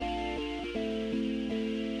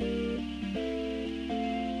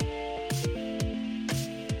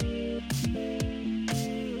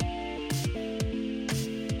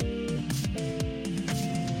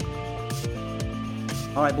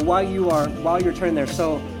All right, but while you're turning there,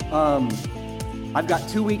 so I've got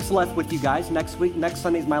 2 weeks left with you guys. Next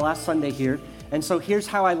Sunday is my last Sunday here. And so here's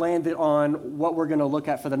how I landed on what we're going to look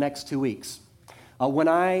at for the next 2 weeks. When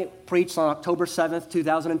I preached on October 7th,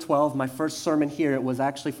 2012, my first sermon here, it was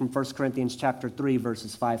actually from 1 Corinthians chapter 3,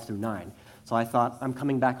 verses 5 through 9. So I thought I'm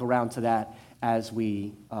coming back around to that as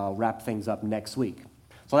we wrap things up next week.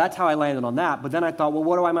 So that's how I landed on that. But then I thought, well,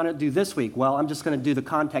 what am I going to do this week? Well, I'm just going to do the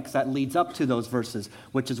context that leads up to those verses,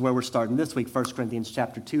 which is where we're starting this week, 1 Corinthians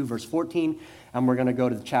chapter 2, verse 14, and we're going to go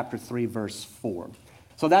to chapter 3, verse 4.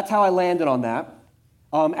 So that's how I landed on that.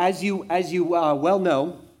 As you well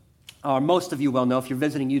know, or most of you well know, if you're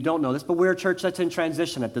visiting, you don't know this, but we're a church that's in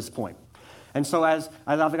transition at this point. And so as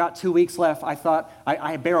I've got 2 weeks left, I thought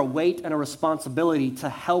I bear a weight and a responsibility to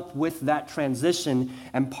help with that transition.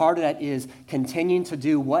 And part of that is continuing to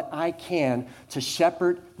do what I can to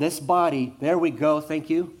shepherd this body. There we go, thank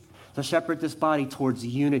you. To shepherd this body towards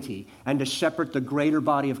unity and to shepherd the greater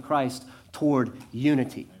body of Christ toward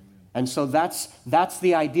unity. And so that's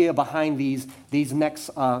the idea behind these next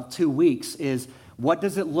 2 weeks is what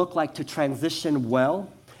does it look like to transition well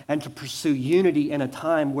and to pursue unity in a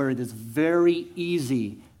time where it is very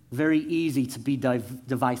easy to be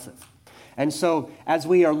divisive. And so as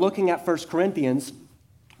we are looking at 1 Corinthians,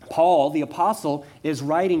 Paul, the apostle, is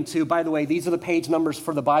writing to, by the way, these are the page numbers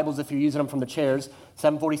for the Bibles if you're using them from the chairs,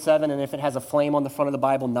 747, and if it has a flame on the front of the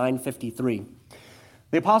Bible, 953.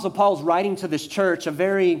 The apostle Paul is writing to this church, a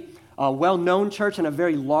very well-known church in a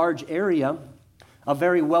very large area, a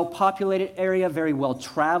very well-populated area, very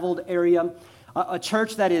well-traveled area, a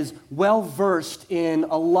church that is well-versed in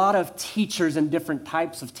a lot of teachers and different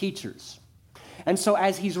types of teachers. And so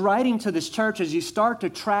as he's writing to this church, as you start to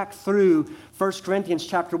track through 1 Corinthians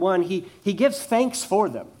chapter 1, he gives thanks for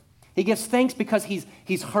them. He gives thanks because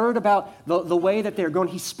he's heard about the way that they're going.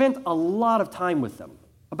 He spent a lot of time with them.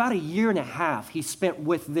 About 1.5 years he spent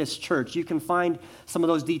with this church. You can find some of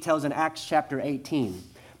those details in Acts chapter 18.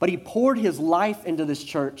 But he poured his life into this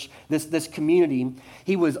church, this community.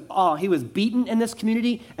 He was beaten in this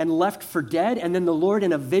community and left for dead. And then the Lord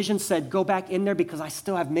in a vision said, go back in there because I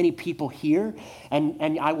still have many people here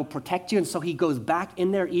and I will protect you. And so he goes back in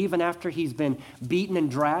there even after he's been beaten and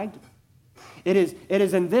dragged. It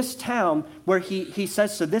is in this town where he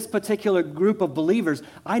says to this particular group of believers,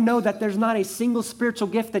 I know that there's not a single spiritual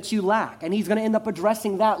gift that you lack. And he's going to end up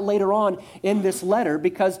addressing that later on in this letter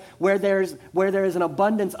because where there is an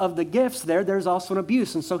abundance of the gifts there's also an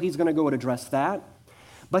abuse. And so he's going to go and address that.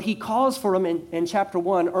 But he calls for them in chapter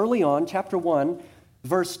 1, early on, chapter 1,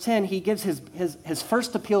 verse 10, he gives his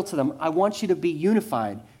first appeal to them. I want you to be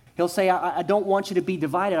unified. He'll say, I don't want you to be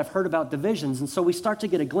divided. I've heard about divisions. And so we start to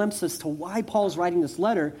get a glimpse as to why Paul's writing this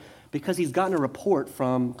letter, because he's gotten a report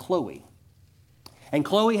from Chloe. And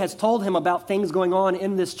Chloe has told him about things going on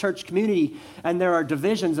in this church community, and there are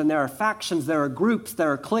divisions, and there are factions, there are groups,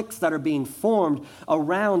 there are cliques that are being formed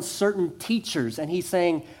around certain teachers. And he's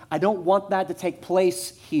saying, I don't want that to take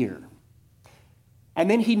place here. And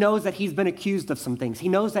then he knows that he's been accused of some things. He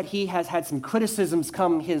knows that he has had some criticisms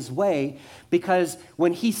come his way because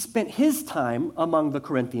when he spent his time among the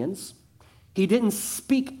Corinthians, he didn't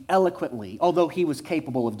speak eloquently, although he was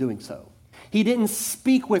capable of doing so. He didn't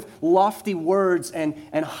speak with lofty words and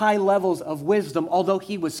high levels of wisdom, although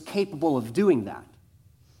he was capable of doing that.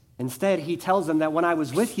 Instead, he tells them that when I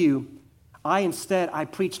was with you, I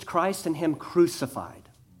preached Christ and him crucified.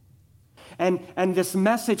 And this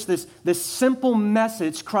message, this simple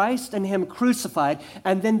message, Christ and him crucified,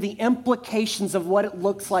 and then the implications of what it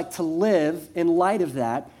looks like to live in light of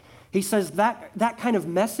that, he says that kind of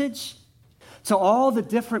message to all the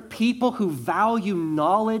different people who value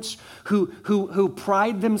knowledge, who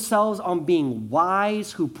pride themselves on being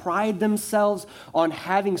wise, who pride themselves on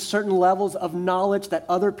having certain levels of knowledge that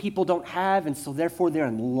other people don't have, and so therefore they're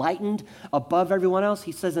enlightened above everyone else.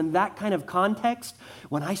 He says in that kind of context,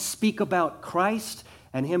 when I speak about Christ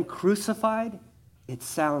and him crucified, it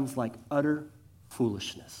sounds like utter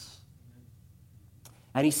foolishness.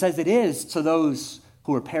 And he says it is to those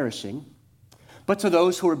who are perishing, but to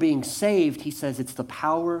those who are being saved, he says it's the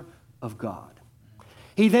power of God.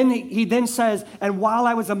 He then says, and while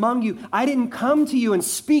I was among you, I didn't come to you and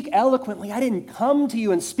speak eloquently. I didn't come to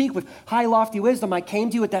you and speak with high lofty wisdom. I came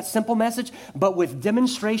to you with that simple message, but with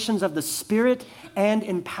demonstrations of the Spirit and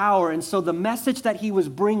in power. And so the message that he was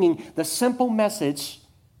bringing, the simple message,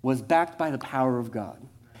 was backed by the power of God.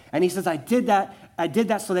 And he says, I did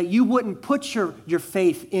that so that you wouldn't put your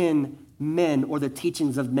faith in men or the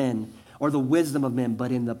teachings of men or the wisdom of men,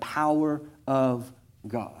 but in the power of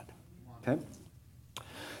God. Okay?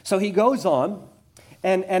 So he goes on,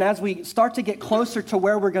 And as we start to get closer to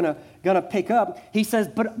where we're gonna pick up, he says,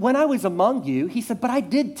 but when I was among you, he said, but I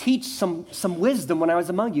did teach some wisdom when I was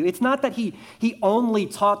among you. It's not that he only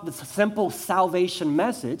taught the simple salvation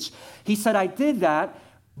message. He said, I did that,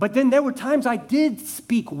 but then there were times I did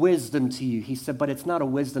speak wisdom to you. He said, but it's not a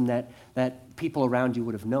wisdom that people around you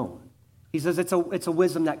would have known. He says, it's a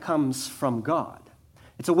wisdom that comes from God.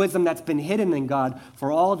 It's a wisdom that's been hidden in God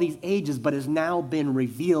for all these ages, but has now been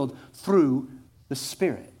revealed through the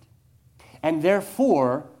Spirit. And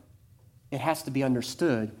therefore, it has to be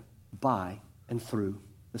understood by and through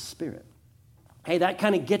the Spirit. Hey, that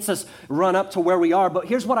kind of gets us run up to where we are, but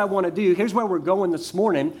here's what I want to do. Here's where we're going this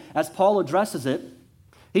morning as Paul addresses it.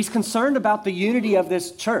 He's concerned about the unity of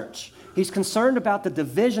this church. He's concerned about the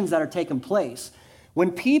divisions that are taking place.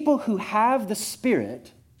 When people who have the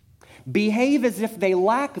Spirit behave as if they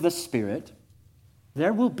lack the Spirit,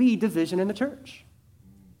 there will be division in the church.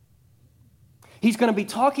 He's going to be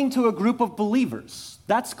talking to a group of believers.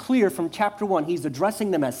 That's clear from chapter 1. He's addressing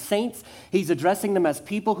them as saints. He's addressing them as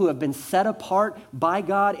people who have been set apart by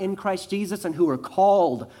God in Christ Jesus and who are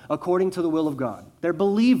called according to the will of God. They're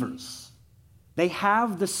believers. They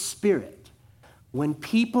have the Spirit. When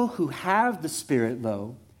people who have the Spirit,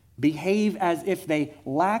 though, behave as if they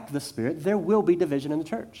lack the Spirit, there will be division in the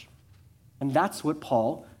church. And that's what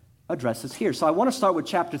Paul addresses here. So I want to start with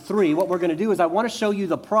chapter 3. What we're going to do is I want to show you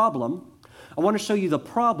the problem. I want to show you the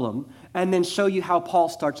problem and then show you how Paul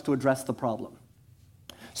starts to address the problem.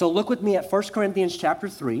 So look with me at 1 Corinthians chapter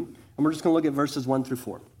 3, and we're just going to look at verses 1 through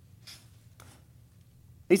 4.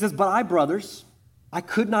 He says, but I, brothers, I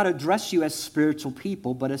could not address you as spiritual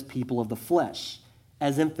people, but as people of the flesh,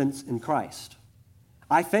 as infants in Christ.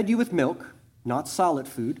 I fed you with milk, not solid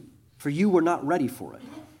food, for you were not ready for it.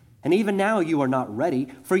 And even now you are not ready,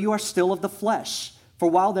 for you are still of the flesh. For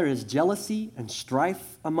while there is jealousy and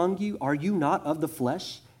strife among you, are you not of the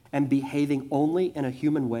flesh and behaving only in a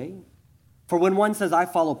human way? For when one says, I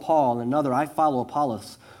follow Paul, and another, I follow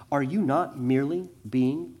Apollos, are you not merely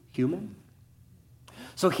being human?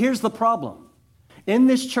 So here's the problem. In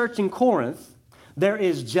this church in Corinth, there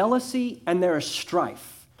is jealousy and there is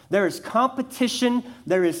strife. There is competition,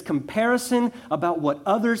 there is comparison about what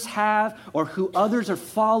others have or who others are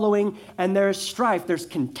following, and there is strife, there's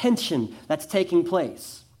contention that's taking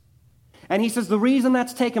place. And he says the reason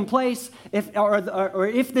that's taken place,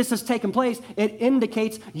 if this has taken place, it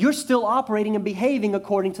indicates you're still operating and behaving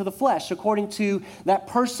according to the flesh, according to that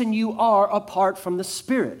person you are apart from the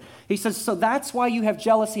Spirit. He says, so that's why you have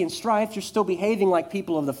jealousy and strife. You're still behaving like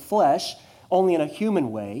people of the flesh, only in a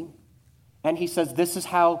human way. And he says this is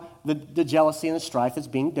how the jealousy and the strife is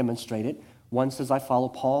being demonstrated. One says, I follow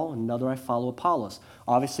Paul, and another, I follow Apollos.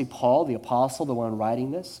 Obviously, Paul, the apostle, the one writing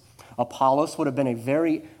this. Apollos would have been a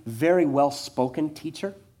very, very well-spoken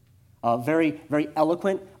teacher, very, very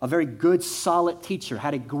eloquent, a very good, solid teacher,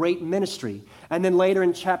 had a great ministry. And then later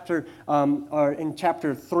in chapter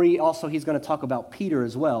 3, also, he's going to talk about Peter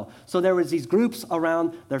as well. So there was these groups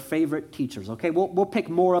around their favorite teachers. Okay, we'll pick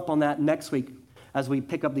more up on that next week as we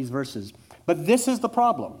pick up these verses. But this is the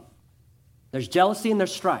problem. There's jealousy and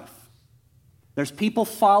there's strife. There's people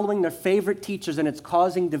following their favorite teachers, and it's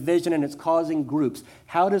causing division and it's causing groups.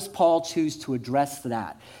 How does Paul choose to address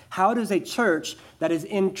that? How does a church that is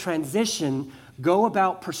in transition go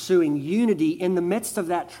about pursuing unity in the midst of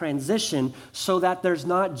that transition so that there's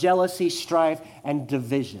not jealousy, strife, and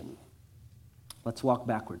division? Let's walk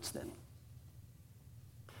backwards then.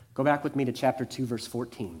 Go back with me to chapter 2, verse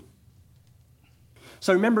 14.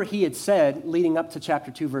 So remember, he had said, leading up to chapter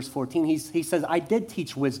 2, verse 14, he says, I did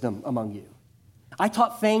teach wisdom among you. I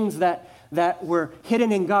taught things that were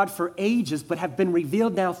hidden in God for ages, but have been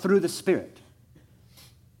revealed now through the Spirit.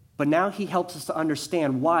 But now he helps us to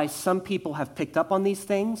understand why some people have picked up on these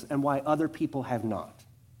things and why other people have not.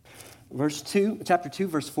 Chapter 2,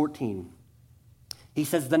 verse 14, he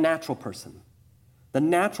says, the natural person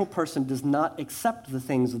does not accept the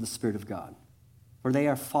things of the Spirit of God, for they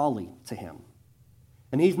are folly to him.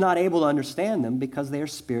 And he's not able to understand them because they are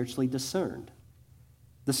spiritually discerned.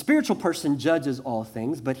 The spiritual person judges all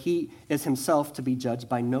things, but he is himself to be judged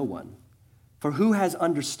by no one. For who has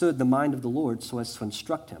understood the mind of the Lord so as to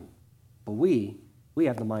instruct him? But we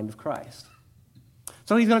have the mind of Christ.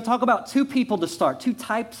 So he's going to talk about two people to start, two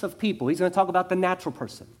types of people. He's going to talk about the natural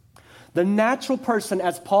person. The natural person,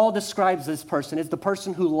 as Paul describes this person, is the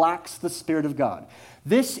person who lacks the Spirit of God.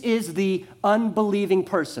 This is the unbelieving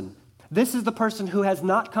person. This is the person who has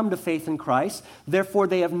not come to faith in Christ. Therefore,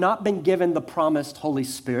 they have not been given the promised Holy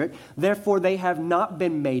Spirit. Therefore, they have not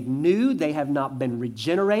been made new. They have not been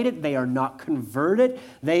regenerated. They are not converted.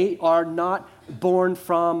 They are not born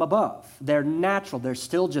from above. They're natural. They're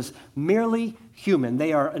still just merely human.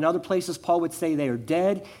 They are, in other places, Paul would say they are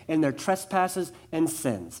dead in their trespasses and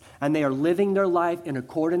sins. And they are living their life in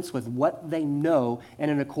accordance with what they know and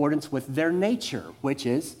in accordance with their nature, which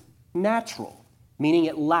is natural, meaning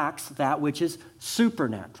it lacks that which is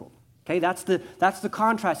supernatural. Okay, that's the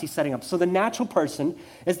contrast he's setting up. So the natural person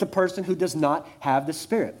is the person who does not have the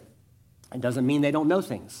Spirit. It doesn't mean they don't know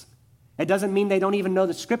things. It doesn't mean they don't even know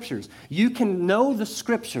the Scriptures. You can know the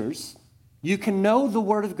Scriptures, you can know the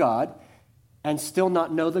Word of God, and still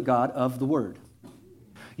not know the God of the Word.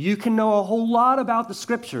 You can know a whole lot about the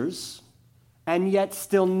Scriptures, and yet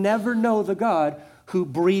still never know the God who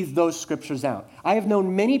breathed those Scriptures out. I have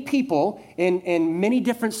known many people in many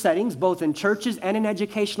different settings, both in churches and in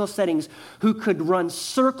educational settings, who could run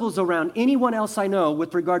circles around anyone else I know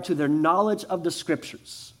with regard to their knowledge of the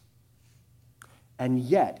Scriptures. And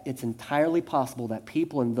yet, it's entirely possible that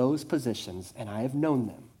people in those positions, and I have known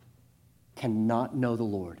them, cannot know the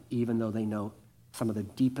Lord, even though they know some of the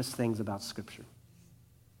deepest things about Scripture.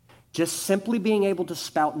 Just simply being able to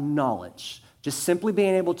spout knowledge, just simply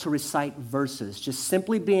being able to recite verses, just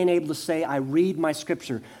simply being able to say, I read my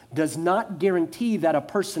Scripture, does not guarantee that a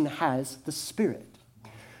person has the Spirit.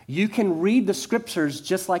 You can read the Scriptures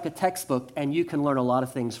just like a textbook, and you can learn a lot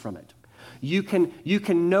of things from it. You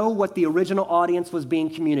can know what the original audience was being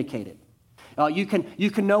communicated. You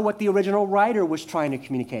can know what the original writer was trying to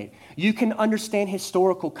communicate. You can understand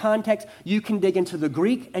historical context. You can dig into the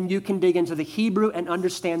Greek and you can dig into the Hebrew and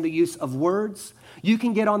understand the use of words. You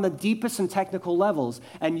can get on the deepest and technical levels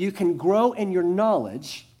and you can grow in your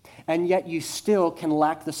knowledge, and yet you still can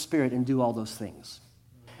lack the Spirit and do all those things.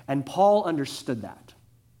 And Paul understood that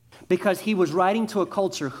because he was writing to a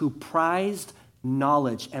culture who prized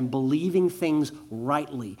knowledge and believing things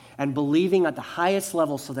rightly and believing at the highest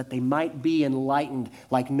level so that they might be enlightened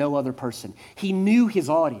like no other person. He knew his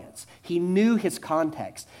audience. He knew his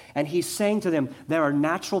context. And he's saying to them, there are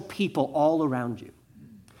natural people all around you.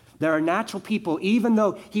 There are natural people, even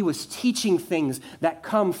though he was teaching things that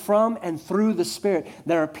come from and through the Spirit,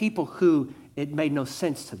 there are people who it made no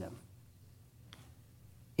sense to them.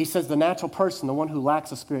 He says the natural person, the one who lacks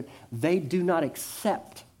the Spirit, they do not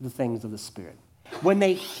accept the things of the Spirit. When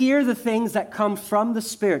they hear the things that come from the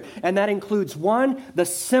Spirit, and that includes, one, the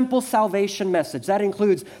simple salvation message. That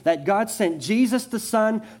includes that God sent Jesus the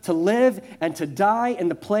Son to live and to die in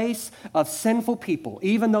the place of sinful people,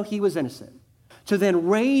 even though he was innocent. To then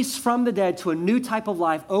raise from the dead to a new type of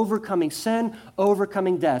life, overcoming sin,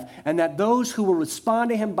 overcoming death, and that those who will respond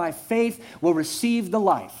to him by faith will receive the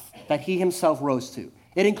life that he himself rose to.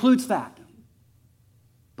 It includes that.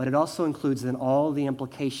 But it also includes then all the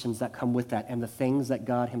implications that come with that and the things that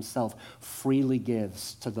God himself freely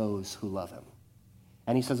gives to those who love him.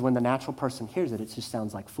 And he says when the natural person hears it, it just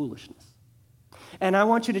sounds like foolishness. And I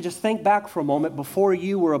want you to just think back for a moment before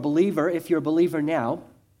you were a believer, if you're a believer now,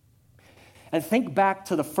 and think back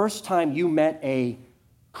to the first time you met a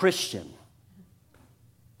Christian.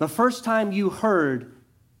 The first time you heard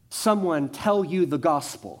someone tell you the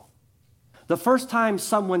gospel. The first time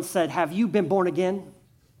someone said, have you been born again?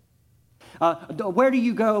 Where do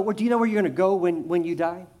you go? Or do you know where you're going to go when you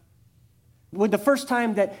die? When the first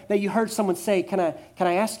time that you heard someone say, can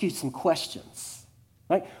I ask you some questions?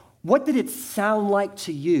 Right? What did it sound like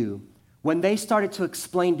to you when they started to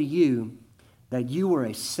explain to you that you were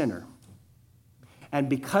a sinner? And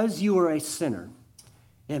because you were a sinner,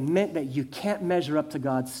 it meant that you can't measure up to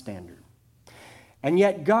God's standard. And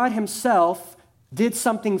yet God himself did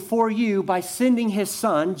something for you by sending his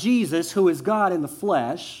Son, Jesus, who is God in the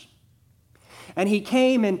flesh. And he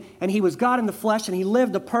came and he was God in the flesh and he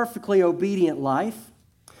lived a perfectly obedient life.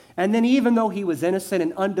 And then even though he was innocent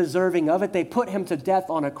and undeserving of it, they put him to death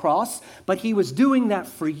on a cross. But he was doing that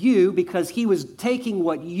for you because he was taking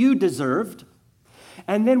what you deserved.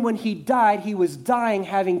 And then when he died, he was dying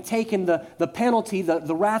having taken the penalty,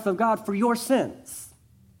 the wrath of God for your sins.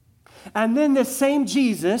 And then this same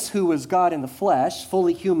Jesus, who was God in the flesh,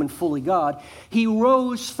 fully human, fully God, he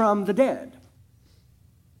rose from the dead.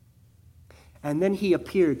 And then he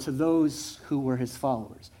appeared to those who were his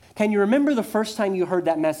followers. Can you remember the first time you heard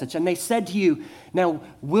that message? And they said to you, now,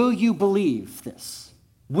 will you believe this?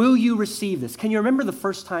 Will you receive this? Can you remember the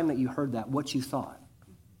first time that you heard that, what you thought?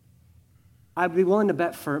 I'd be willing to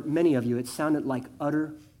bet for many of you it sounded like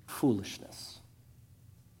utter foolishness,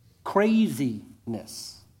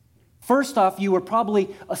 craziness. First off, you were probably,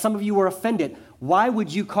 some of you were offended. Why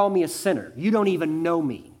would you call me a sinner? You don't even know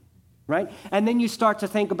me. Right? And then you start to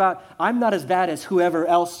think about, I'm not as bad as whoever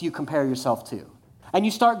else you compare yourself to. And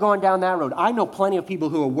you start going down that road. I know plenty of people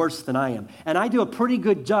who are worse than I am. And I do a pretty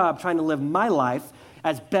good job trying to live my life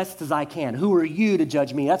as best as I can. Who are you to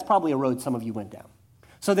judge me? That's probably a road some of you went down.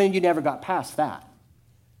 So then you never got past that.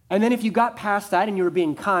 And then if you got past that and you were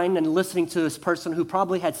being kind and listening to this person who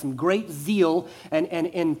probably had some great zeal and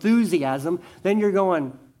enthusiasm, then you're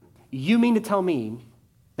going, you mean to tell me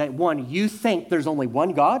that one, you think there's only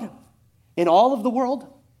one God in all of the world?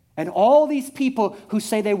 And all these people who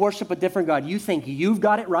say they worship a different God, you think you've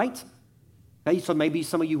got it right? Okay, so maybe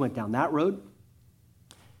some of you went down that road.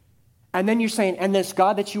 And then you're saying, and this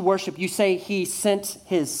God that you worship, you say he sent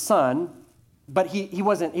his son, but he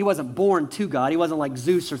wasn't born to God. He wasn't like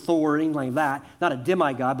Zeus or Thor or anything like that. Not a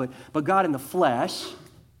demigod, but God in the flesh.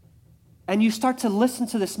 And you start to listen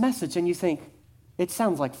to this message and you think, it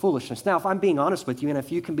sounds like foolishness. Now, if I'm being honest with you, and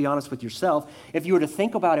if you can be honest with yourself, if you were to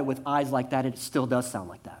think about it with eyes like that, it still does sound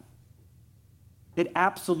like that. It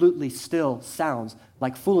absolutely still sounds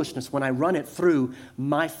like foolishness when I run it through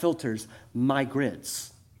my filters, my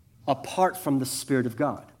grids, apart from the Spirit of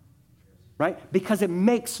God. Right? Because it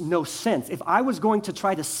makes no sense. If I was going to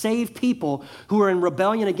try to save people who are in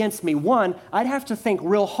rebellion against me, one, I'd have to think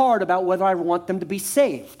real hard about whether I want them to be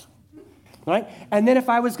saved. Right? And then if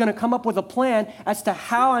I was going to come up with a plan as to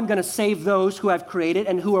how I'm going to save those who I've created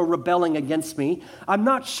and who are rebelling against me, I'm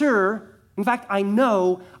not sure. In fact, I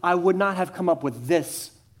know I would not have come up with this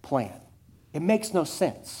plan. It makes no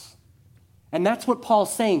sense. And that's what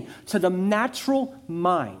Paul's saying. To the natural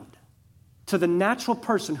mind, to the natural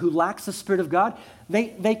person who lacks the Spirit of God,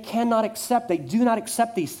 they cannot accept, they do not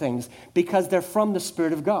accept these things because they're from the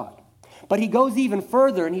Spirit of God. But he goes even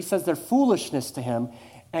further and he says they're foolishness to him,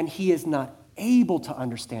 and he is not able to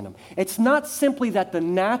understand them. It's not simply that the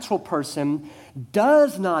natural person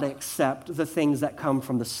does not accept the things that come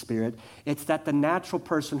from the Spirit. It's that the natural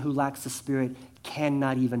person who lacks the Spirit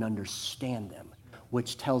cannot even understand them,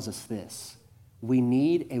 which tells us this. We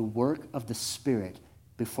need a work of the Spirit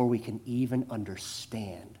before we can even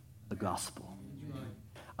understand the gospel.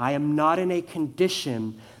 I am not in a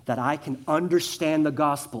condition that I can understand the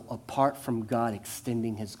gospel apart from God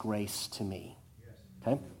extending his grace to me.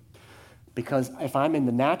 Okay? Because if I'm in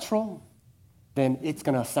the natural, then it's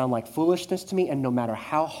going to sound like foolishness to me, and no matter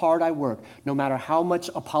how hard I work, no matter how much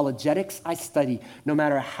apologetics I study, no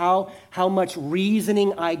matter how much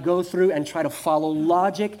reasoning I go through and try to follow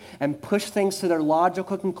logic and push things to their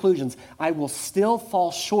logical conclusions, I will still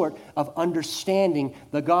fall short of understanding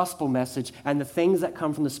the gospel message and the things that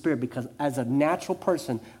come from the Spirit, because as a natural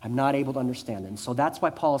person, I'm not able to understand it. And so that's why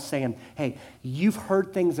Paul is saying, hey, you've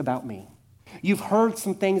heard things about me. You've heard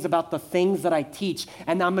some things about the things that I teach,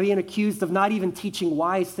 and I'm being accused of not even teaching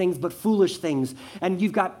wise things, but foolish things. And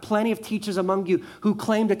you've got plenty of teachers among you who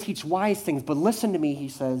claim to teach wise things. But listen to me, he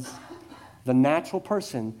says, the natural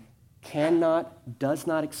person does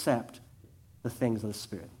not accept the things of the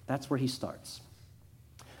Spirit. That's where he starts.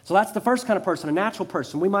 So that's the first kind of person, a natural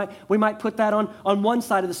person. We might put that on one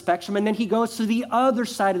side of the spectrum, and then he goes to the other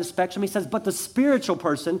side of the spectrum. He says, but the spiritual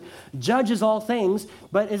person judges all things,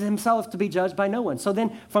 but is himself to be judged by no one. So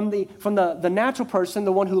then from the natural person,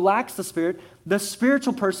 the one who lacks the Spirit, the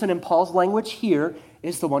spiritual person in Paul's language here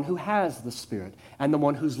is the one who has the Spirit and the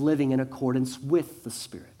one who's living in accordance with the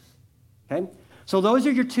Spirit. Okay? So those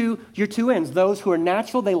are your two ends. Those who are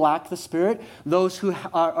natural, they lack the Spirit. Those who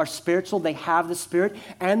are spiritual, they have the Spirit,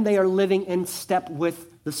 and they are living in step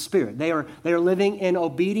with the Spirit. They are living in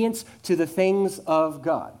obedience to the things of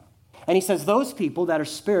God. And he says those people that are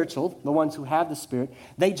spiritual, the ones who have the Spirit,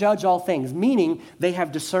 they judge all things, meaning they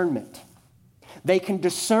have discernment. They can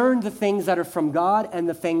discern the things that are from God and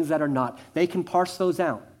the things that are not. They can parse those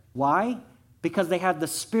out. Why? Because they have the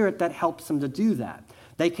Spirit that helps them to do that.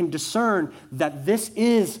 They can discern that this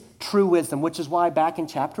is true wisdom, which is why back in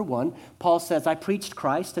chapter 1, Paul says, I preached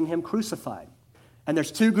Christ and him crucified. And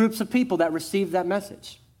there's two groups of people that received that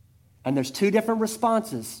message. And there's two different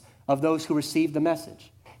responses of those who received the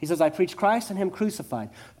message. He says, I preached Christ and him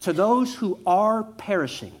crucified. To those who are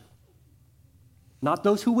perishing, not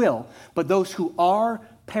those who will, but those who are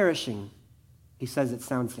perishing, he says it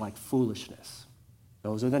sounds like foolishness.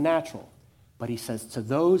 Those are the natural. But he says, to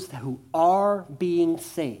those who are being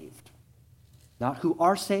saved, not who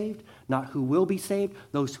are saved, not who will be saved,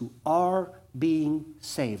 those who are being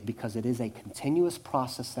saved, because it is a continuous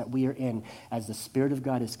process that we are in as the Spirit of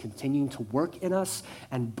God is continuing to work in us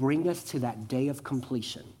and bring us to that day of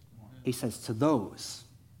completion. He says, to those,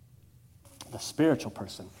 the spiritual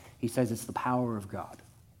person, he says it's the power of God.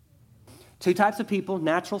 Two types of people,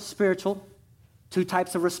 natural, spiritual, two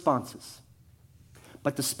types of responses.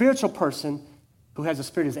 But the spiritual person who has the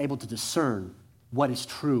Spirit is able to discern what is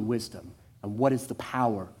true wisdom and what is the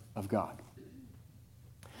power of God.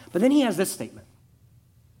 But then he has this statement.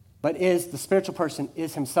 But the spiritual person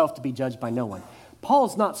is himself to be judged by no one.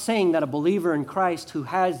 Paul's not saying that a believer in Christ who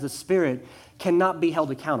has the Spirit cannot be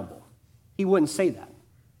held accountable. He wouldn't say that,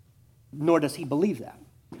 nor does he believe that.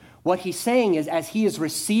 What he's saying is, as he is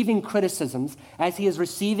receiving criticisms, as he is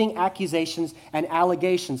receiving accusations and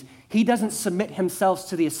allegations, he doesn't submit himself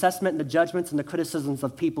to the assessment and the judgments and the criticisms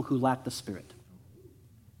of people who lack the Spirit.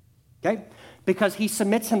 Okay? Because he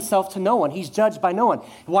submits himself to no one. He's judged by no one.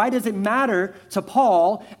 Why does it matter to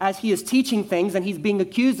Paul as he is teaching things and he's being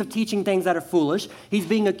accused of teaching things that are foolish? He's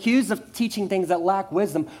being accused of teaching things that lack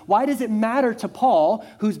wisdom. Why does it matter to Paul,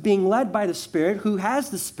 who's being led by the Spirit, who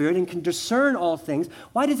has the Spirit and can discern all things?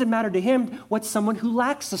 Why does it matter to him what someone who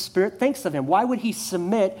lacks the Spirit thinks of him? Why would he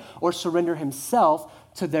submit or surrender himself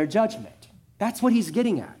to their judgment? That's what he's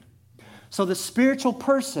getting at. So the spiritual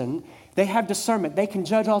person, they have discernment. They can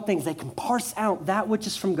judge all things. They can parse out that which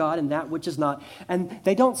is from God and that which is not. And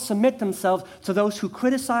they don't submit themselves to those who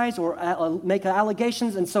criticize or make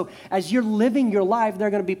allegations. And so as you're living your life, there are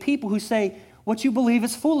going to be people who say, what you believe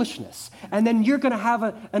is foolishness. And then you're going to have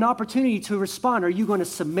an opportunity to respond. Are you going to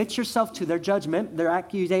submit yourself to their judgment, their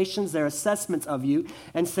accusations, their assessments of you,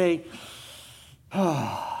 and say,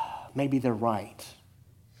 maybe they're right.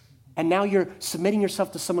 And now you're submitting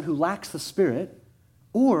yourself to someone who lacks the Spirit?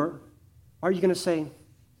 Or are you going to say,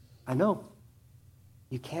 I know,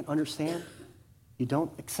 you can't understand, you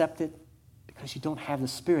don't accept it because you don't have the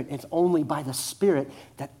Spirit. It's only by the Spirit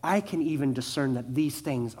that I can even discern that these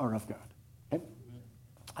things are of God. Okay?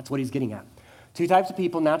 That's what he's getting at. Two types of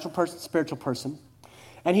people, natural person, spiritual person.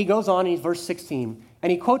 And he goes on in verse 16,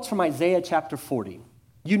 and he quotes from Isaiah chapter 40.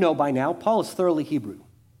 You know by now, Paul is thoroughly Hebrew.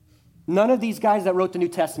 None of these guys that wrote the New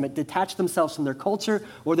Testament detach themselves from their culture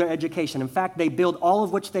or their education. In fact, they build all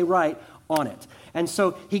of which they write on it. And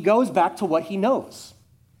so he goes back to what he knows.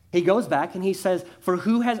 He goes back and he says, for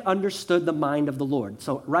who has understood the mind of the Lord?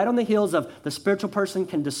 So right on the heels of the spiritual person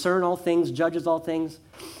can discern all things, judges all things.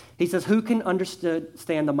 He says, who can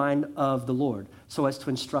understand the mind of the Lord so as to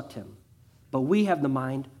instruct him? But we have the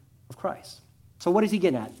mind of Christ. So what is he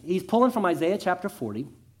getting at? He's pulling from Isaiah chapter 40.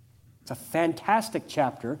 It's a fantastic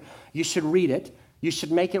chapter. You should read it. You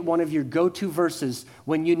should make it one of your go-to verses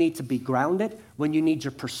when you need to be grounded, when you need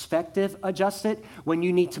your perspective adjusted, when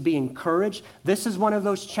you need to be encouraged. This is one of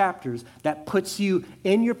those chapters that puts you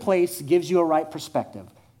in your place, gives you a right perspective.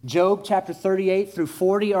 Job chapter 38 through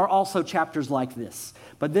 40 are also chapters like this.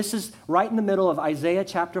 But this is right in the middle of Isaiah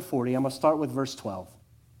chapter 40. I'm going to start with verse 12.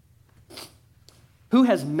 Who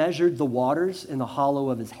has measured the waters in the hollow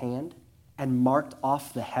of his hand and marked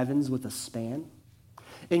off the heavens with a span,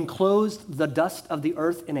 enclosed the dust of the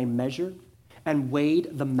earth in a measure, and weighed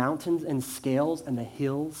the mountains in scales and the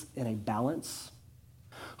hills in a balance?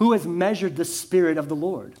 Who has measured the Spirit of the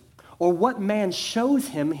Lord? Or what man shows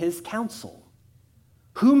him his counsel?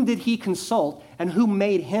 Whom did he consult, and who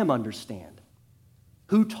made him understand?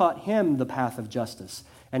 Who taught him the path of justice,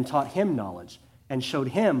 and taught him knowledge, and showed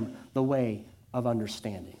him the way of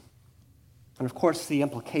understanding? And of course, the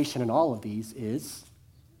implication in all of these is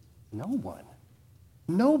no one.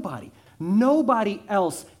 Nobody. Nobody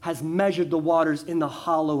else has measured the waters in the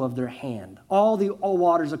hollow of their hand, all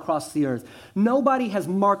waters across the earth. Nobody has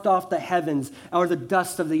marked off the heavens or the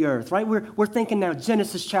dust of the earth, right? We're thinking now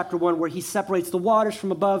Genesis chapter 1 where he separates the waters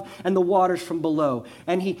from above and the waters from below.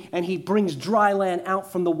 And he brings dry land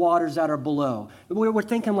out from the waters that are below. We're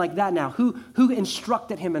thinking like that now. Who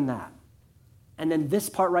instructed him in that? And then this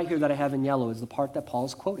part right here that I have in yellow is the part that Paul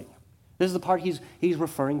is quoting. This is the part he's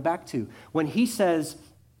referring back to. When he says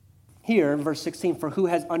here in verse 16, for who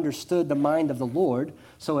has understood the mind of the Lord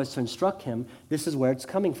so as to instruct him, this is where it's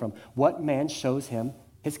coming from. What man shows him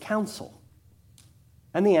his counsel?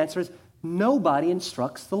 And the answer is nobody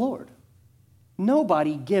instructs the Lord.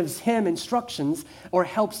 Nobody gives him instructions or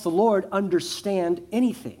helps the Lord understand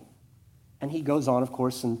anything. And he goes on, of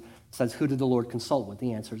course, and says, who did the Lord consult with?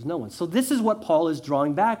 The answer is no one. So this is what Paul is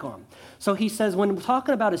drawing back on. So he says, when we're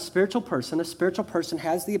talking about a spiritual person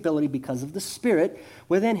has the ability, because of the Spirit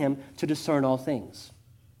within him, to discern all things.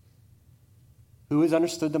 Who has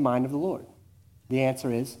understood the mind of the Lord? The answer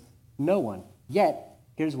is no one. Yet,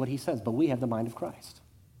 here's what he says, but we have the mind of Christ.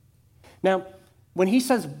 Now, when he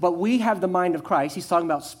says, but we have the mind of Christ, he's talking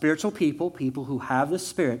about spiritual people who have the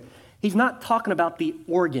Spirit. He's not talking about the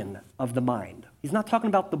organ of the mind. He's not talking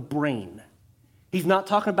about the brain. He's not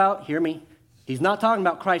talking about, hear me, he's not talking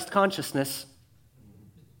about Christ consciousness.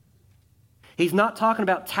 He's not talking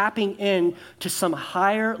about tapping in to some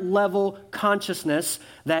higher level consciousness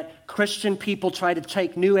that Christian people try to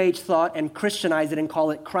take New Age thought and Christianize it and call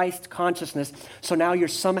it Christ consciousness. So now you're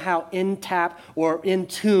somehow in tap or in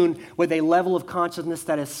tune with a level of consciousness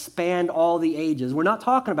that has spanned all the ages. We're not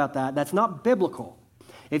talking about that. That's not biblical.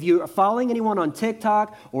 If you're following anyone on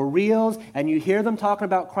TikTok or Reels and you hear them talking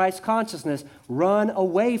about Christ consciousness, run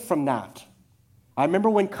away from that. I remember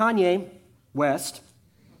when Kanye West,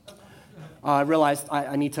 I realized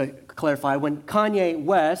I need to clarify, when Kanye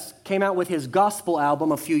West came out with his gospel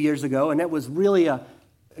album a few years ago, and it was really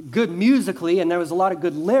good musically, and there was a lot of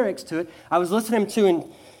good lyrics to it. I was listening to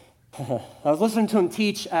him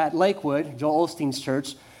teach at Lakewood, Joel Osteen's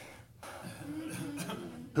church.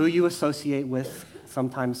 Who you associate with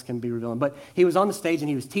sometimes can be revealing. But he was on the stage and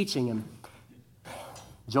he was teaching, and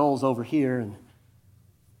Joel's over here, and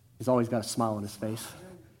he's always got a smile on his face.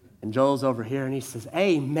 And Joel's over here, and he says,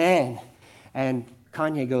 "Amen." And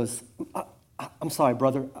Kanye goes, "I'm sorry,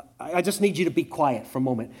 brother. I just need you to be quiet for a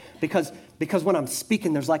moment. Because when I'm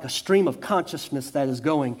speaking, there's like a stream of consciousness that is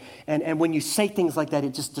going. And when you say things like that,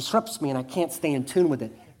 it just disrupts me, and I can't stay in tune with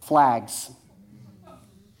it." Flags.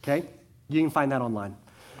 Okay? You can find that online.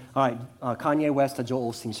 All right, Kanye West at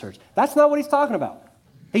Joel Osteen's church. That's not what he's talking about.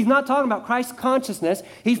 He's not talking about Christ consciousness.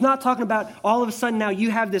 He's not talking about all of a sudden now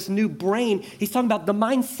you have this new brain. He's talking about the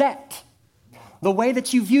mindset, the way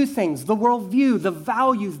that you view things, the worldview, the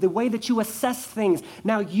values, the way that you assess things.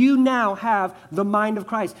 Now you now have the mind of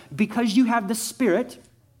Christ because you have the Spirit,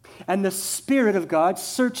 and the Spirit of God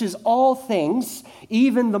searches all things,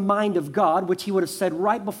 even the mind of God, which he would have said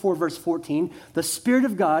right before verse 14. The Spirit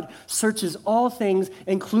of God searches all things,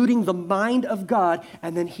 including the mind of God,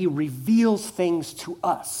 and then he reveals things to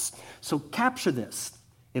us. So capture this.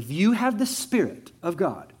 If you have the Spirit of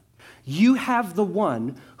God, you have the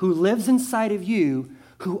one who lives inside of you,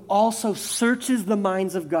 who also searches the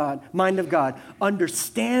mind of God,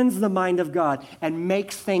 understands the mind of God, and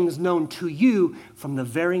makes things known to you from the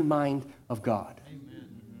very mind of God.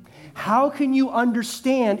 Amen. How can you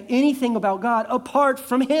understand anything about God apart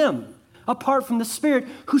from him, apart from the Spirit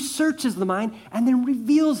who searches the mind and then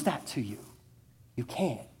reveals that to you? You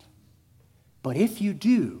can't. But if you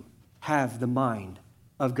do have the mind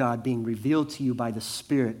of God being revealed to you by the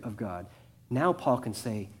Spirit of God, now Paul can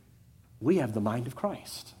say, we have the mind of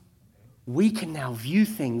Christ. We can now view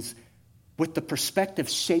things with the perspective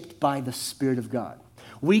shaped by the Spirit of God.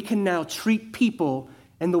 We can now treat people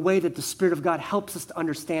in the way that the Spirit of God helps us to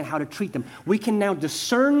understand how to treat them. We can now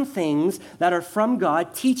discern things that are from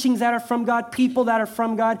God, teachings that are from God, people that are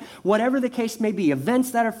from God, whatever the case may be,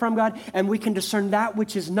 events that are from God, and we can discern that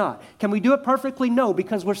which is not. Can we do it perfectly? No,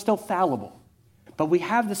 because we're still fallible. But we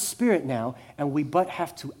have the Spirit now, and we but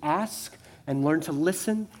have to ask and learn to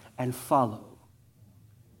listen and follow.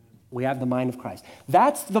 We have the mind of Christ.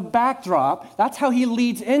 That's the backdrop. That's how he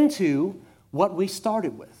leads into what we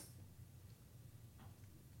started with.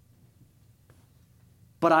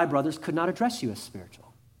 But I, brothers, could not address you as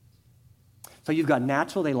spiritual. So you've got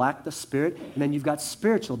natural, they lack the Spirit, and then you've got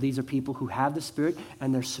spiritual. These are people who have the Spirit,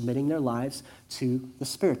 and they're submitting their lives to the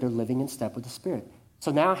Spirit. They're living in step with the Spirit.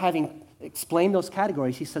 So now having explained those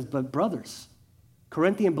categories, he says, but brothers,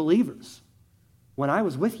 Corinthian believers, when I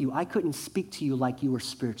was with you, I couldn't speak to you like you were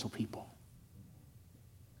spiritual people.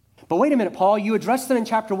 But wait a minute, Paul, you addressed them in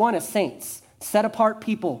chapter 1 as saints, set apart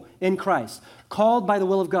people in Christ, called by the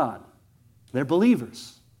will of God. They're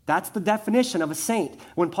believers. That's the definition of a saint.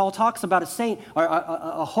 When Paul talks about a saint or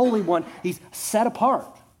a holy one, he's set apart.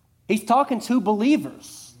 He's talking to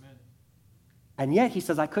believers. Amen. And yet he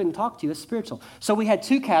says, I couldn't talk to you as spiritual. So we had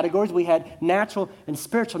two categories. We had natural and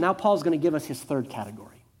spiritual. Now Paul's going to give us his third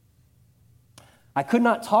category. I could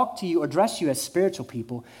not talk to you or address you as spiritual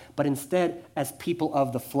people, but instead as people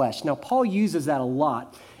of the flesh. Now, Paul uses that a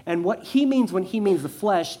lot. And what he means when he means the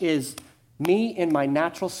flesh is me in my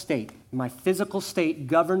natural state, my physical state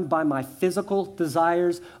governed by my physical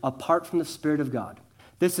desires apart from the Spirit of God.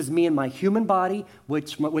 This is me in my human body,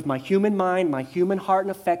 with my human mind, my human heart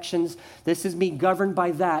and affections. This is me governed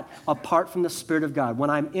by that apart from the Spirit of God. When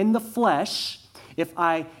I'm in the flesh, if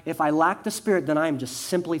I lack the Spirit, then I am just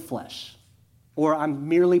simply flesh. Or I'm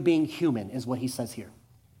merely being human, is what he says here.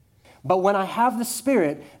 But when I have the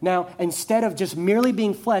Spirit, now instead of just merely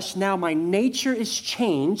being flesh, now my nature is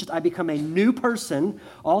changed. I become a new person.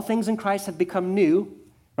 All things in Christ have become new,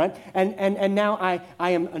 right? And now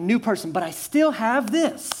I am a new person, but I still have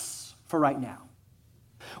this for right now.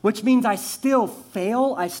 Which means I still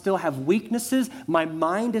fail. I still have weaknesses. My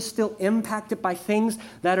mind is still impacted by things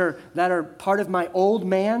that are part of my old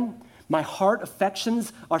man. My heart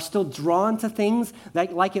affections are still drawn to things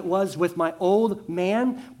like it was with my old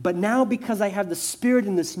man. But now because I have the Spirit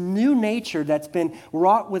in this new nature that's been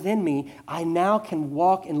wrought within me, I now can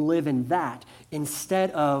walk and live in that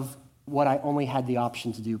instead of what I only had the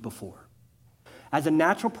option to do before. As a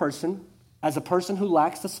natural person, as a person who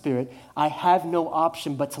lacks the Spirit, I have no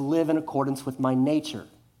option but to live in accordance with my nature.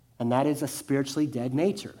 and that is a spiritually dead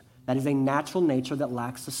nature. That is a natural nature that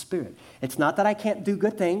lacks the Spirit. It's not that I can't do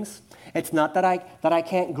good things. It's not that I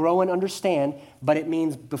can't grow and understand, but it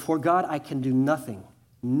means before God I can do nothing.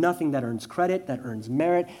 Nothing that earns credit, that earns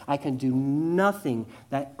merit. I can do nothing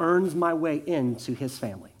that earns my way into his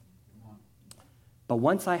family. But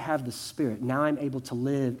once I have the Spirit, now I'm able to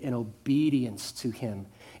live in obedience to him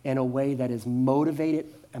in a way that is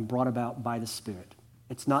motivated and brought about by the Spirit.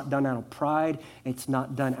 It's not done out of pride. It's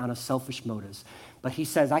not done out of selfish motives. But he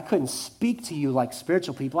says, I couldn't speak to you like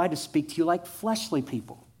spiritual people. I had to speak to you like fleshly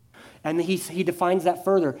people. And he defines that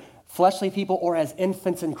further, fleshly people or as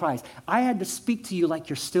infants in Christ. I had to speak to you like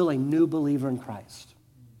you're still a new believer in Christ.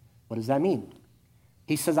 What does that mean?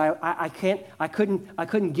 He says, I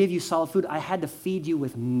couldn't give you solid food. I had to feed you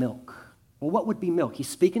with milk. Well, what would be milk? He's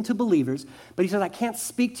speaking to believers, but he says, I can't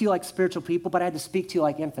speak to you like spiritual people, but I had to speak to you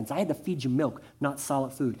like infants. I had to feed you milk, not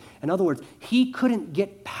solid food. In other words, he couldn't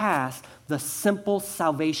get past the simple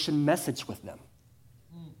salvation message with them.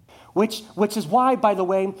 Which is why, by the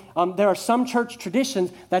way, there are some church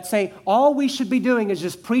traditions that say all we should be doing is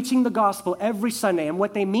just preaching the gospel every Sunday. And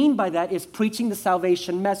what they mean by that is preaching the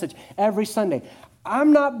salvation message every Sunday.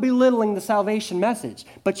 I'm not belittling the salvation message,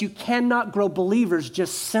 but you cannot grow believers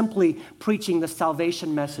just simply preaching the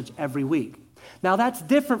salvation message every week. Now, that's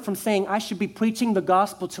different from saying I should be preaching the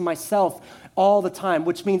gospel to myself all the time,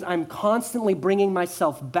 which means I'm constantly bringing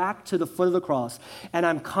myself back to the foot of the cross, and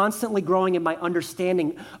I'm constantly growing in my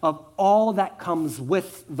understanding of all that comes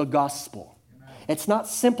with the gospel. It's not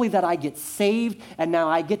simply that I get saved and now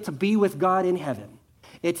I get to be with God in heaven.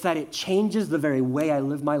 It's that it changes the very way I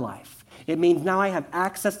live my life. It means now I have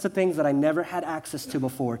access to things that I never had access to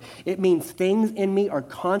before. It means things in me are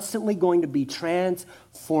constantly going to be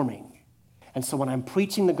transforming. And so when I'm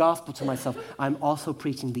preaching the gospel to myself, I'm also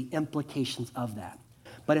preaching the implications of that.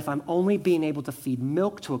 But if I'm only being able to feed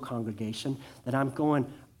milk to a congregation, then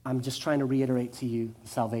I'm just trying to reiterate to you the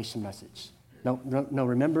salvation message. No,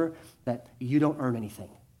 remember that you don't earn anything.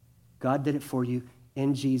 God did it for you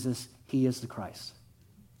in Jesus. He is the Christ.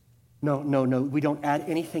 No, we don't add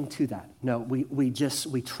anything to that. No, we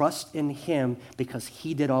trust in him because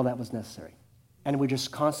he did all that was necessary. And we're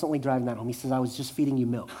just constantly driving that home. He says, I was just feeding you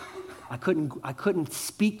milk. I couldn't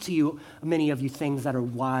speak to you, many of you, things that are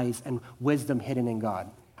wise and wisdom hidden in God.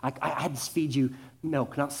 I had to feed you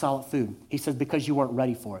milk, not solid food. He says, because you weren't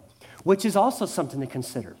ready for it, which is also something to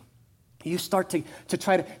consider. You start to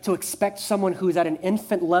try to expect someone who's at an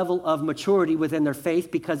infant level of maturity within their faith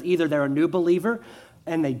because either they're a new believer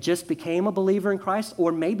and they just became a believer in Christ,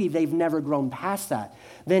 or maybe they've never grown past that,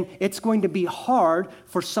 then it's going to be hard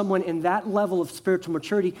for someone in that level of spiritual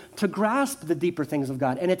maturity to grasp the deeper things of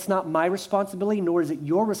God. And it's not my responsibility, nor is it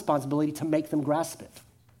your responsibility to make them grasp it.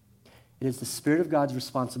 It is the Spirit of God's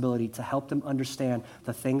responsibility to help them understand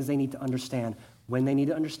the things they need to understand when they need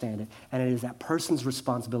to understand it. And it is that person's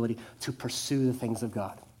responsibility to pursue the things of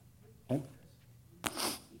God. Okay?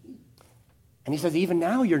 And he says, even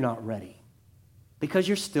now you're not ready. Because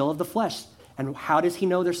you're still of the flesh. And how does he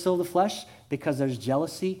know they're still of the flesh? Because there's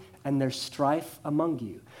jealousy and there's strife among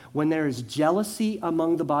you. When there is jealousy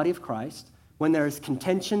among the body of Christ, when there is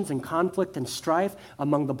contentions and conflict and strife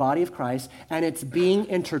among the body of Christ, and it's being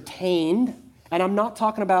entertained, and I'm not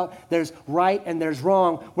talking about there's right and there's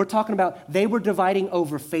wrong. We're talking about they were dividing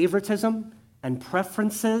over favoritism and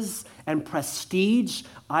preferences and prestige.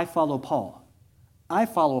 I follow Paul. I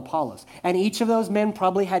follow Apollos. And each of those men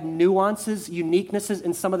probably had nuances, uniquenesses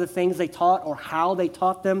in some of the things they taught or how they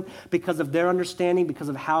taught them because of their understanding, because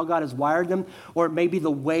of how God has wired them, or maybe the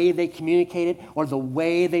way they communicated or the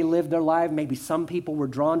way they lived their life. Maybe some people were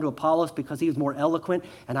drawn to Apollos because he was more eloquent,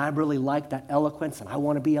 and I really like that eloquence, and I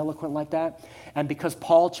want to be eloquent like that. And because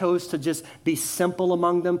Paul chose to just be simple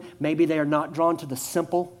among them, maybe they are not drawn to the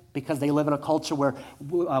simple because they live in a culture where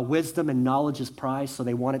wisdom and knowledge is prized, so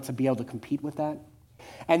they wanted to be able to compete with that.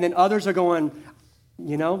 And then others are going,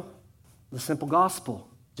 the simple gospel.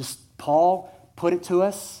 Just Paul put it to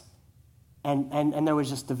us, and there was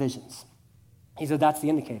just divisions. He said, that's the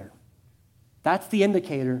indicator. That's the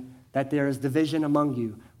indicator that there is division among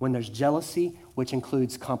you when there's jealousy, which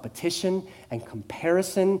includes competition and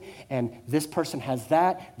comparison, and this person has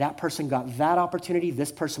that person got that opportunity,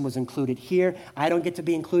 this person was included here, I don't get to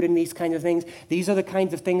be included in these kinds of things. These are the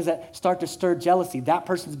kinds of things that start to stir jealousy. That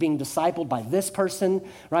person's being discipled by this person,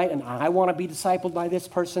 right? And I want to be discipled by this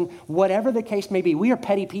person. Whatever the case may be, we are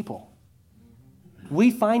petty people. We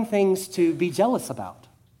find things to be jealous about.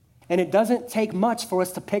 And it doesn't take much for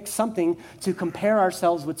us to pick something to compare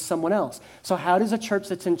ourselves with someone else. So how does a church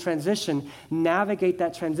that's in transition navigate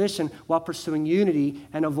that transition while pursuing unity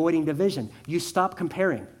and avoiding division? You stop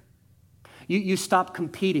comparing. You stop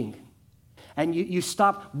competing. And you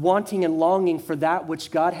stop wanting and longing for that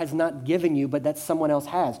which God has not given you, but that someone else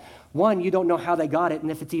has. One, you don't know how they got it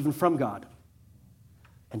and if it's even from God.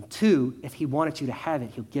 And two, if he wanted you to have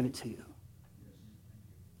it, he'll give it to you.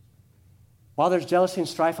 While there's jealousy and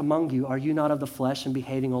strife among you, are you not of the flesh and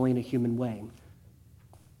behaving only in a human way?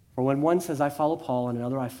 For when one says, I follow Paul, and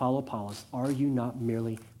another, I follow Apollos, are you not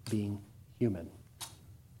merely being human?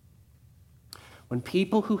 When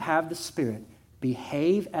people who have the Spirit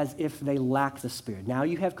behave as if they lack the Spirit. Now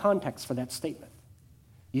you have context for that statement.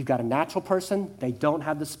 You've got a natural person, they don't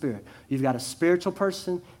have the Spirit. You've got a spiritual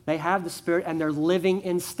person, they have the Spirit, and they're living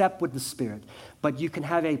in step with the Spirit. But you can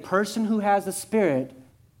have a person who has the Spirit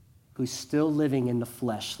who's still living in the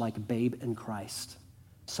flesh like a babe in Christ.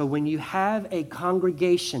 So when you have a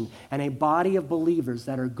congregation and a body of believers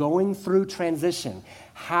that are going through transition,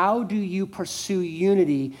 how do you pursue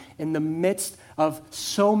unity in the midst of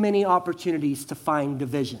so many opportunities to find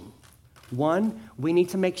division? One, we need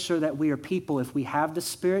to make sure that we are people, if we have the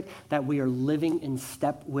Spirit, that we are living in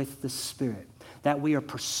step with the Spirit, that we are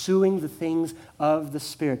pursuing the things of the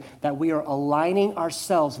Spirit, that we are aligning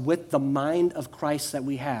ourselves with the mind of Christ that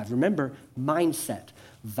we have. Remember, mindset,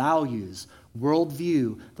 values,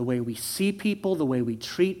 worldview, the way we see people, the way we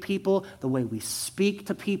treat people, the way we speak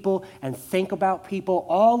to people and think about people,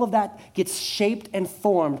 all of that gets shaped and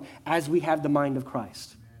formed as we have the mind of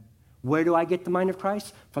Christ. Where do I get the mind of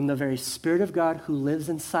Christ? From the very Spirit of God who lives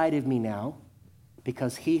inside of me now,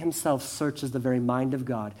 because he himself searches the very mind of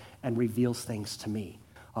God and reveals things to me.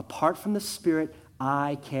 Apart from the Spirit,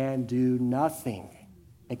 I can do nothing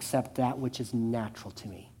except that which is natural to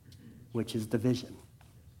me, which is division.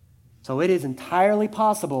 So it is entirely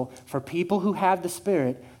possible for people who have the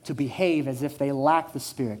Spirit to behave as if they lack the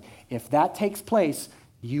Spirit. If that takes place,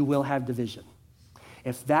 you will have division.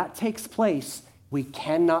 If that takes place, we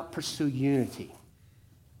cannot pursue unity.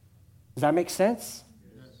 Does that make sense?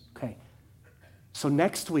 Yes. Okay. So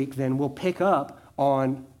next week, then, we'll pick up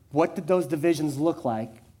on what did those divisions look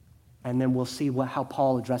like, and then we'll see how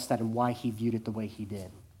Paul addressed that and why he viewed it the way he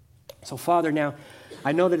did. So, Father, now,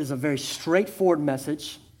 I know that is a very straightforward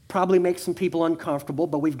message. Probably makes some people uncomfortable,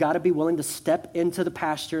 but we've got to be willing to step into the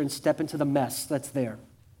pasture and step into the mess that's there.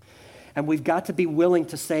 And we've got to be willing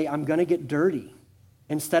to say, I'm going to get dirty,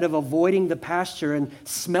 instead of avoiding the pasture and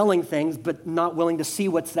smelling things, but not willing to see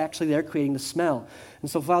what's actually there creating the smell.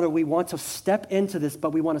 And so, Father, we want to step into this, but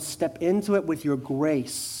we want to step into it with your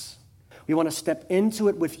grace. We want to step into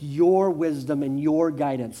it with your wisdom and your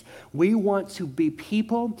guidance. We want to be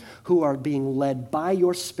people who are being led by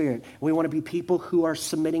your Spirit. We want to be people who are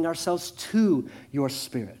submitting ourselves to your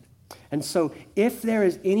Spirit. And so if there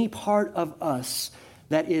is any part of us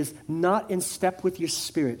that is not in step with your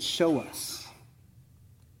Spirit, show us.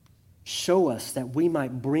 Show us that we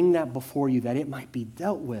might bring that before you, that it might be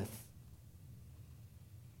dealt with.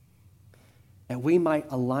 That we might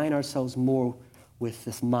align ourselves more with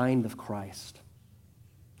this mind of Christ.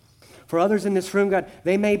 For others in this room, God,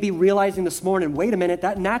 they may be realizing this morning, wait a minute,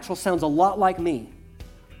 that natural sounds a lot like me.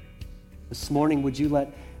 This morning, would you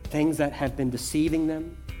let things that have been deceiving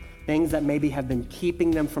them, things that maybe have been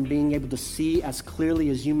keeping them from being able to see as clearly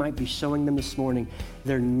as you might be showing them this morning,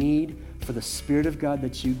 their need for the Spirit of God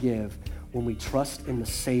that you give when we trust in the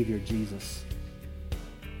Savior, Jesus.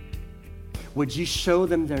 Would you show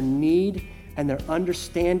them their need and their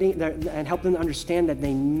understanding, and help them understand that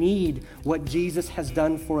they need what Jesus has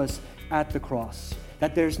done for us at the cross.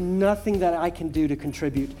 That there's nothing that I can do to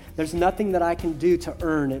contribute. There's nothing that I can do to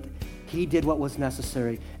earn it. He did what was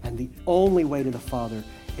necessary, and the only way to the Father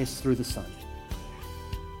is through the Son.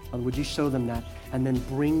 And would you show them that, and then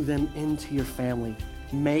bring them into your family,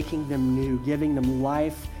 making them new, giving them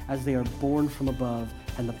life as they are born from above,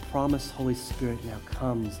 and the promised Holy Spirit now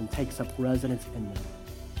comes and takes up residence in them,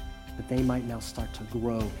 that they might now start to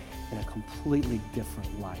grow in a completely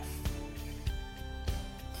different life.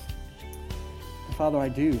 And Father, I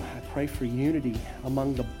pray for unity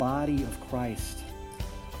among the body of Christ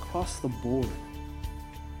across the board.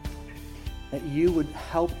 That you would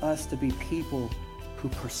help us to be people who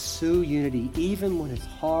pursue unity, even when it's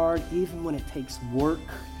hard, even when it takes work,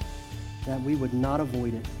 that we would not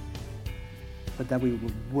avoid it, but that we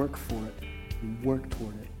would work for it and work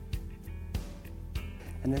toward it.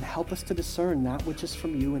 And then help us to discern that which is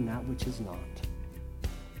from you and that which is not,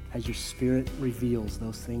 as your Spirit reveals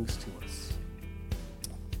those things to us.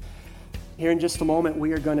 Here in just a moment,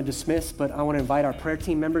 we are going to dismiss, but I want to invite our prayer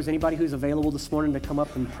team members, anybody who's available this morning to come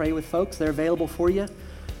up and pray with folks. They're available for you.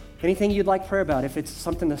 Anything you'd like prayer about, if it's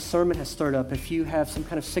something the sermon has stirred up, if you have some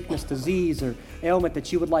kind of sickness, disease, or ailment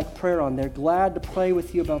that you would like prayer on, they're glad to pray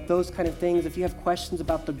with you about those kind of things. If you have questions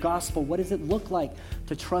about the gospel, what does it look like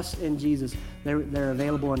to trust in Jesus, they're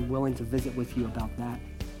available and willing to visit with you about that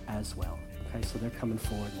as well. Okay, so they're coming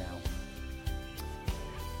forward now.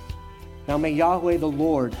 Now may Yahweh the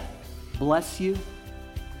Lord bless you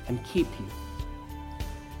and keep you.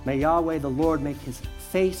 May Yahweh the Lord make his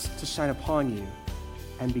face to shine upon you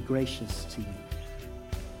and be gracious to you.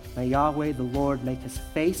 May Yahweh the Lord make his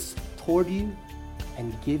face toward you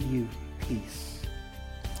and give you peace.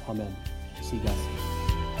 Amen. See you guys.